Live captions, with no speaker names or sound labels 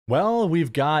Well,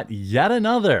 we've got yet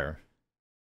another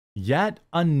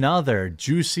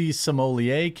Jussie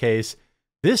Smollett case,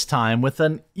 this time with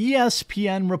an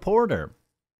ESPN reporter.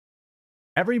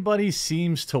 Everybody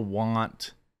seems to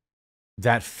want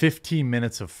that 15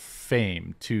 minutes of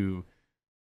fame to,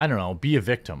 I don't know, be a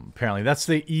victim. Apparently, that's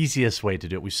the easiest way to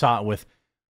do it. We saw it with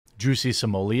Jussie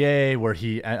Smollett, where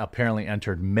he apparently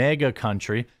entered mega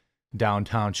country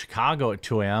downtown Chicago at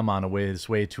 2 a.m. on his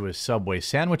way to his Subway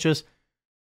sandwiches.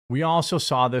 We also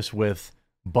saw this with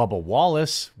Bubba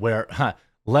Wallace, where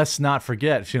let's not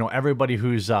forget, everybody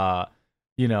who's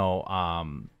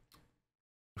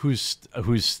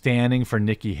standing for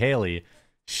Nikki Haley,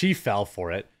 she fell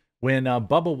for it when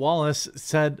Bubba Wallace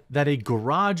said that a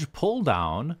garage pull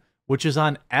down, which is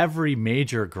on every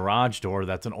major garage door,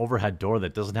 that's an overhead door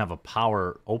that doesn't have a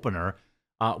power opener,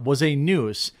 was a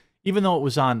noose, even though it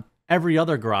was on every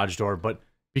other garage door. But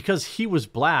because he was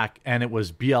black and it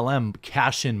was BLM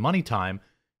cash in money time,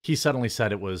 he suddenly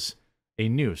said it was a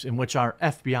noose, in which our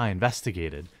FBI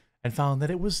investigated and found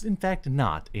that it was in fact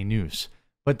not a noose.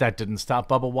 But that didn't stop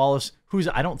Bubba Wallace, who's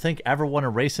I don't think ever won a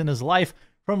race in his life,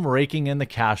 from raking in the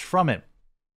cash from it.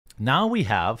 Now we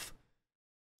have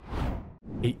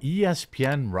a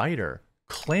ESPN writer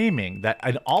claiming that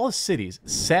in all cities,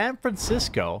 San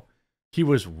Francisco, he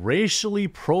was racially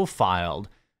profiled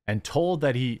and told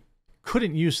that he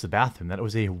couldn't use the bathroom, that it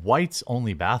was a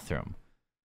whites-only bathroom.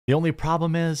 The only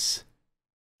problem is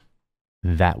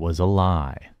that was a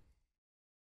lie.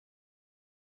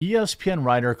 ESPN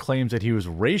writer claims that he was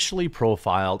racially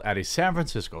profiled at a San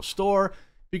Francisco store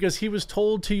because he was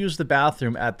told to use the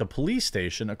bathroom at the police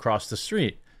station across the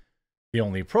street. The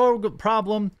only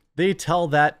problem, they tell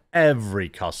that every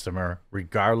customer,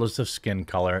 regardless of skin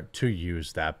color, to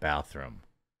use that bathroom.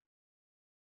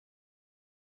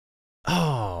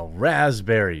 Oh,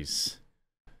 raspberries.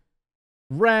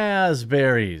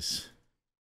 Raspberries.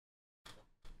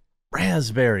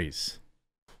 Raspberries.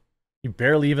 He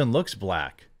barely even looks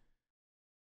black.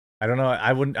 I don't know.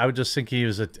 I would just think he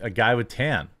was a guy with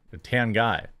tan, a tan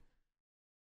guy.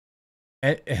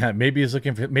 And maybe he's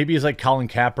looking for. Maybe he's like Colin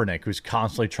Kaepernick, who's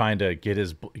constantly trying to get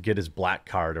his black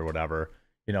card or whatever.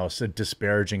 So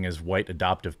disparaging his white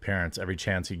adoptive parents every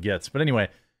chance he gets. But anyway,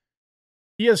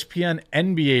 ESPN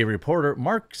NBA reporter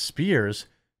Mark Spears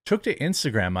took to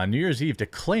Instagram on New Year's Eve to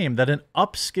claim that an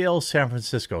upscale San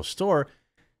Francisco store,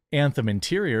 Anthem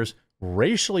Interiors,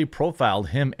 racially profiled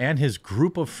him and his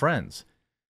group of friends.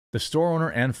 The store owner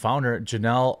and founder,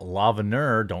 Janelle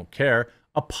Laveneur, don't care,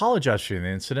 apologized for the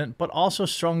incident, but also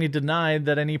strongly denied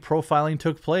that any profiling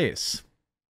took place.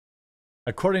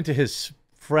 According to his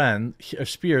friend,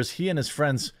 Spears, he and his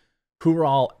friends, who were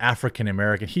all African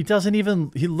American, he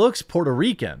looks Puerto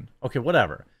Rican. Okay,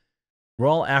 whatever. We're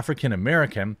all African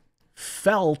American,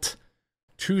 felt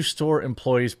two store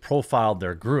employees profiled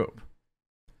their group.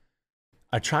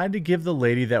 I tried to give the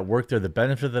lady that worked there the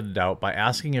benefit of the doubt by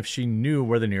asking if she knew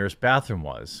where the nearest bathroom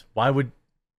was.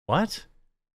 What?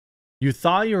 You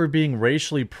thought you were being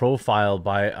racially profiled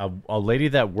by a lady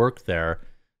that worked there,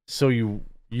 so you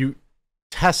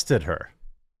tested her.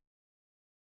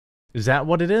 Is that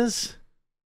what it is?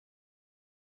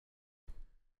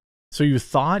 So you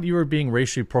thought you were being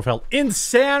racially profiled in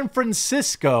San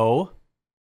Francisco,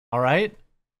 all right?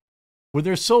 Where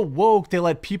they're so woke, they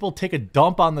let people take a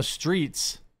dump on the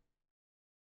streets.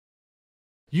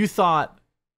 You thought,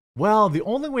 well, the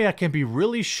only way I can be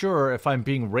really sure if I'm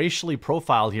being racially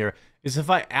profiled here is if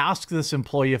I ask this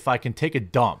employee if I can take a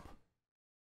dump.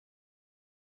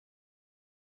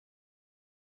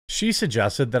 She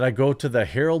suggested that I go to the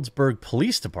Harrodsburg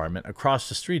Police Department across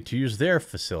the street to use their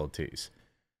facilities.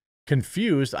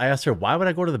 Confused, I asked her, why would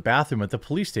I go to the bathroom at the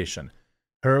police station?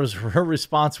 Her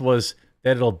response was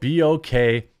that it'll be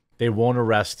okay, they won't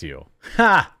arrest you.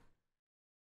 Ha!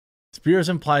 Spears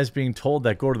implies being told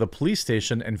that go to the police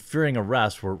station and fearing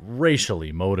arrest were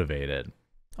racially motivated.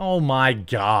 Oh my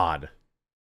God.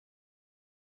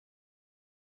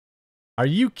 Are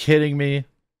you kidding me?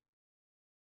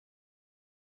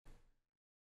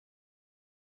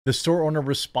 The store owner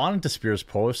responded to Spears'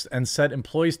 post and said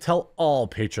employees tell all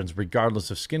patrons,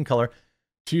 regardless of skin color,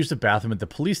 to use the bathroom at the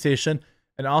police station,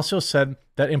 and also said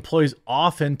that employees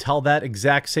often tell that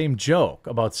exact same joke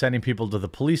about sending people to the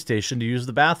police station to use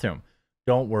the bathroom.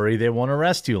 Don't worry, they won't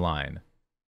arrest you line.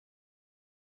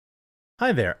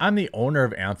 Hi there, I'm the owner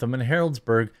of Anthem in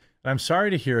Harrodsburg, and I'm sorry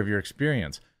to hear of your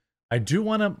experience. I do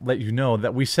want to let you know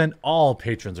that we send all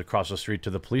patrons across the street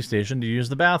to the police station to use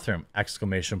the bathroom!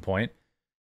 Exclamation point.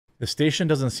 The station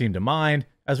doesn't seem to mind,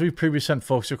 as we previously sent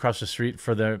folks across the street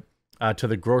for to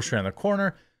the grocery on the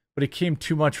corner, but it became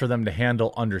too much for them to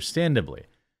handle understandably.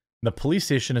 The police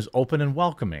station is open and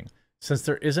welcoming. Since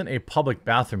there isn't a public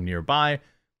bathroom nearby,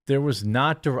 this was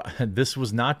not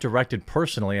directed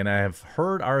personally, and I have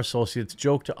heard our associates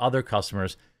joke to other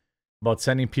customers about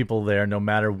sending people there no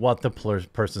matter what the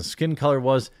person's skin color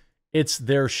was. It's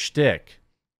their shtick,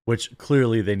 which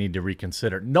clearly they need to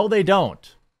reconsider. No, they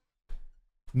don't.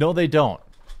 No, they don't.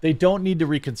 They don't need to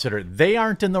reconsider. They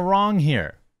aren't in the wrong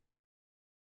here.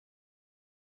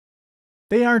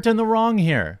 They aren't in the wrong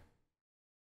here.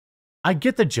 I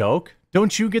get the joke.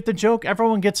 Don't you get the joke?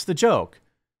 Everyone gets the joke.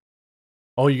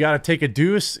 Oh, you got to take a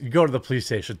deuce? You go to the police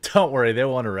station. Don't worry, they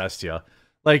won't arrest you.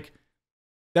 Like,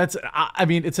 I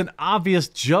mean, it's an obvious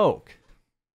joke.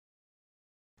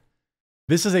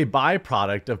 This is a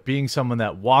byproduct of being someone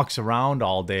that walks around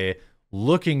all day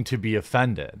looking to be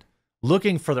offended,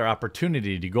 looking for their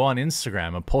opportunity to go on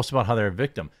Instagram and post about how they're a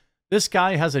victim. This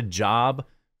guy has a job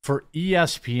for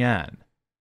ESPN.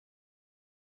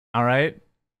 All right?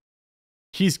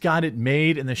 He's got it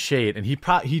made in the shade, and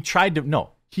he tried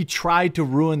to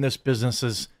ruin this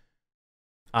business's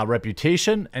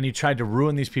reputation, and he tried to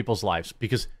ruin these people's lives,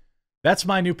 because that's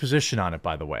my new position on it,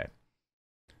 by the way.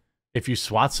 If you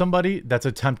swat somebody, that's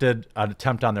an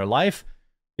attempt on their life.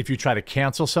 If you try to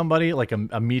cancel somebody, like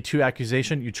a Me Too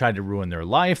accusation, you tried to ruin their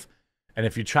life. And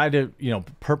if you try to,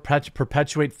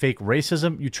 perpetuate fake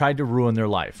racism, you tried to ruin their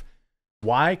life.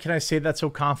 Why can I say that so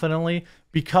confidently?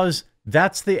 Because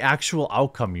that's the actual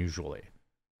outcome usually.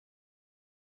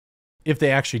 If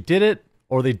they actually did it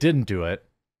or they didn't do it,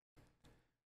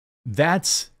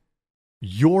 that's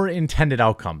your intended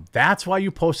outcome. That's why you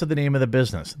posted the name of the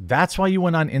business. That's why you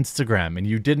went on Instagram and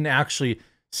you didn't actually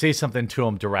say something to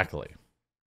them directly.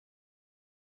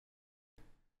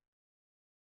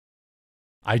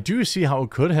 I do see how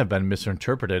it could have been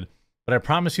misinterpreted, but I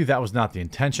promise you that was not the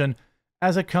intention.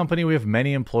 As a company, we have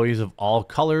many employees of all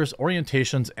colors,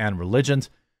 orientations, and religions.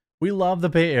 We love the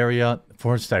Bay Area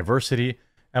for its diversity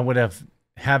and would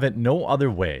have it no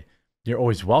other way. You're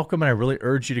always welcome, and I really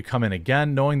urge you to come in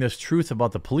again, knowing this truth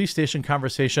about the police station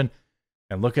conversation,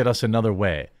 and look at us another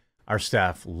way. Our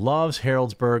staff loves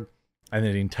Harrodsburg, and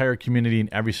the entire community and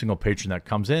every single patron that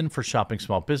comes in for shopping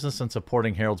small business and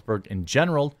supporting Harrodsburg in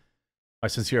general. My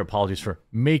sincere apologies for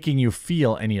making you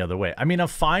feel any other way. I mean, a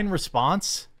fine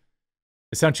response.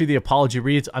 Essentially, the apology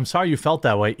reads, I'm sorry you felt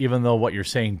that way, even though what you're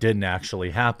saying didn't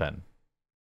actually happen.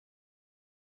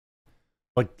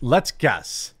 But let's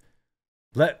guess.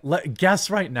 Let guess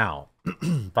right now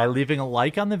by leaving a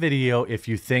like on the video if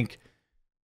you think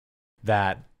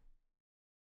that,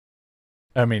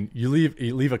 I mean, you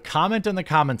leave a comment in the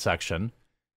comment section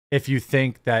if you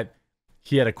think that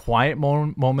he had a quiet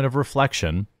moment of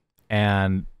reflection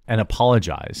and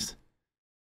apologized.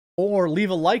 Or leave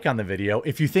a like on the video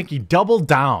if you think he doubled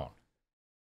down.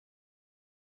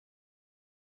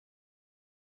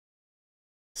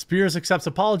 Spears accepts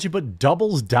apology but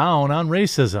doubles down on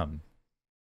racism.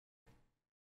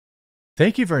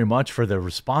 Thank you very much for the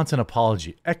response and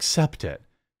apology. Accept it.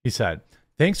 He said,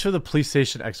 thanks for the police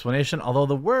station explanation, although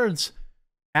the words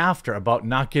after about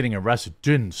not getting arrested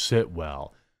didn't sit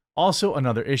well. Also,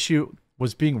 another issue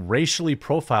was being racially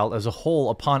profiled as a whole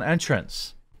upon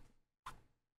entrance.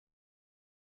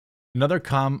 Another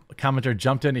commenter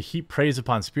jumped in to heap praise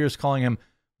upon Spears, calling him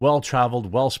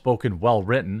well-traveled, well-spoken,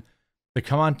 well-written. The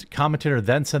commentator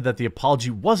then said that the apology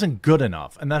wasn't good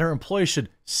enough and that her employees should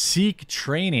seek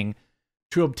training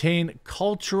to obtain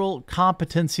cultural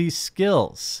competency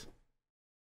skills.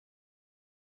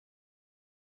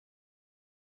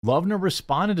 Lovner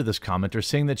responded to this commenter,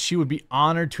 saying that she would be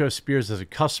honored to have Spears as a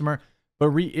customer, but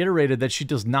reiterated that she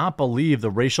does not believe the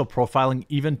racial profiling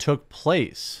even took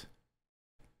place.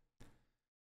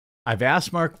 I've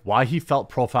asked Mark why he felt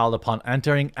profiled upon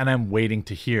entering, and I'm waiting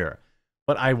to hear.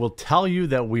 But I will tell you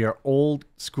that we are old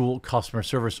school customer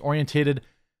service orientated,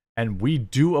 and we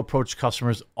do approach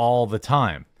customers all the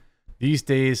time. These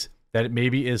days, that it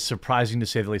maybe is surprising to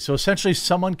say the least. So essentially,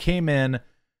 someone came in,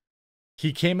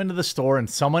 he came into the store, and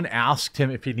someone asked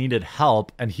him if he needed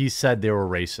help, and he said they were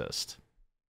racist.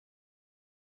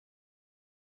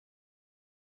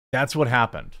 That's what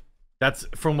happened. That's,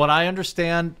 from what I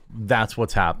understand, that's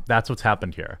what's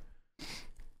happened here.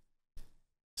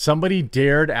 Somebody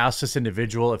dared ask this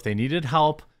individual if they needed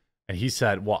help, and he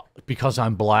said, well, because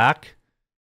I'm black,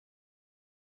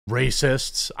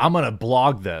 racists, I'm going to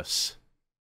blog this.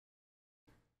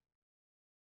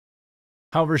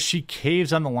 However, she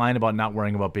caves on the line about not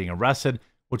worrying about being arrested,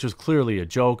 which was clearly a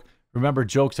joke. Remember,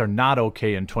 jokes are not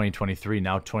okay in 2023,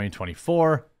 now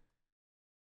 2024.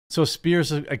 So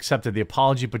Spears accepted the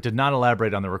apology, but did not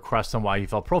elaborate on the request on why he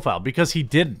felt profiled, because he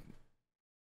didn't.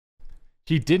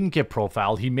 He didn't get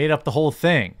profiled. He made up the whole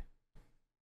thing.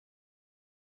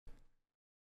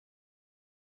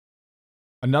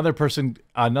 Another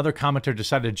commenter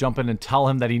decided to jump in and tell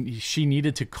him that she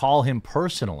needed to call him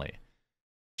personally.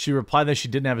 She replied that she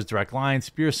didn't have his direct line.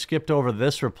 Spears skipped over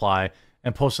this reply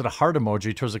and posted a heart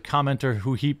emoji towards a commenter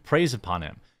who heaped praise upon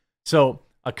him. So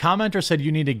a commenter said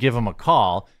you need to give him a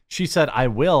call. She said, I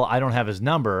will, I don't have his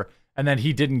number, and then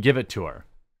he didn't give it to her.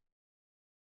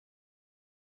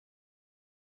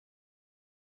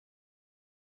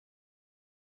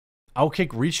 Outkick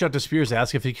reached out to Spears to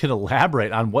ask if he could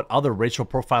elaborate on what other racial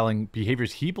profiling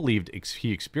behaviors he believed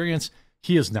he experienced.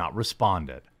 He has not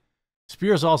responded.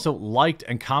 Spears also liked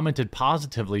and commented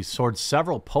positively towards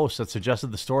several posts that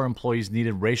suggested the store employees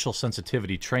needed racial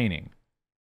sensitivity training.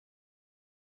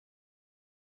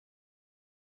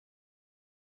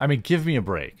 I mean, give me a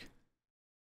break.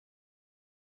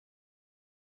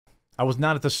 I was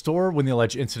not at the store when the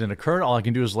alleged incident occurred. All I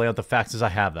can do is lay out the facts as I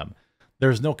have them. There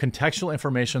is no contextual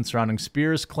information surrounding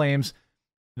Spears' claims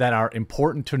that are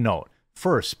important to note.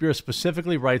 First, Spears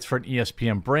specifically writes for an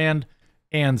ESPN brand,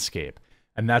 Anscape,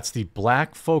 and that's the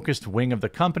black-focused wing of the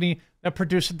company that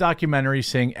produced a documentary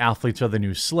saying athletes are the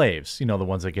new slaves, you know, the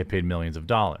ones that get paid millions of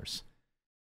dollars.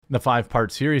 The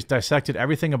 5-part series dissected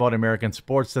everything about American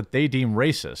sports that they deem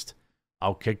racist.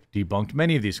 Outkick debunked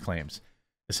many of these claims.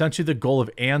 Essentially, the goal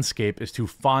of Anscape is to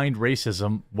find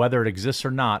racism, whether it exists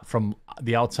or not, from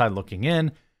the outside looking in,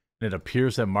 and it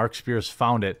appears that Mark Spears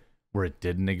found it where it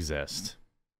didn't exist.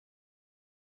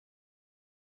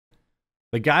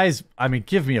 The guys, I mean,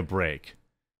 give me a break.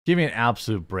 Give me an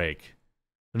absolute break.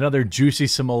 Another Jussie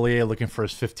Smollett looking for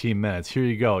his 15 minutes. Here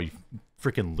you go, you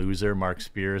freaking loser, Mark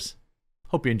Spears.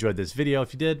 Hope you enjoyed this video.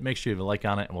 If you did, make sure you leave a like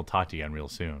on it, and we'll talk to you again real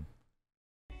soon.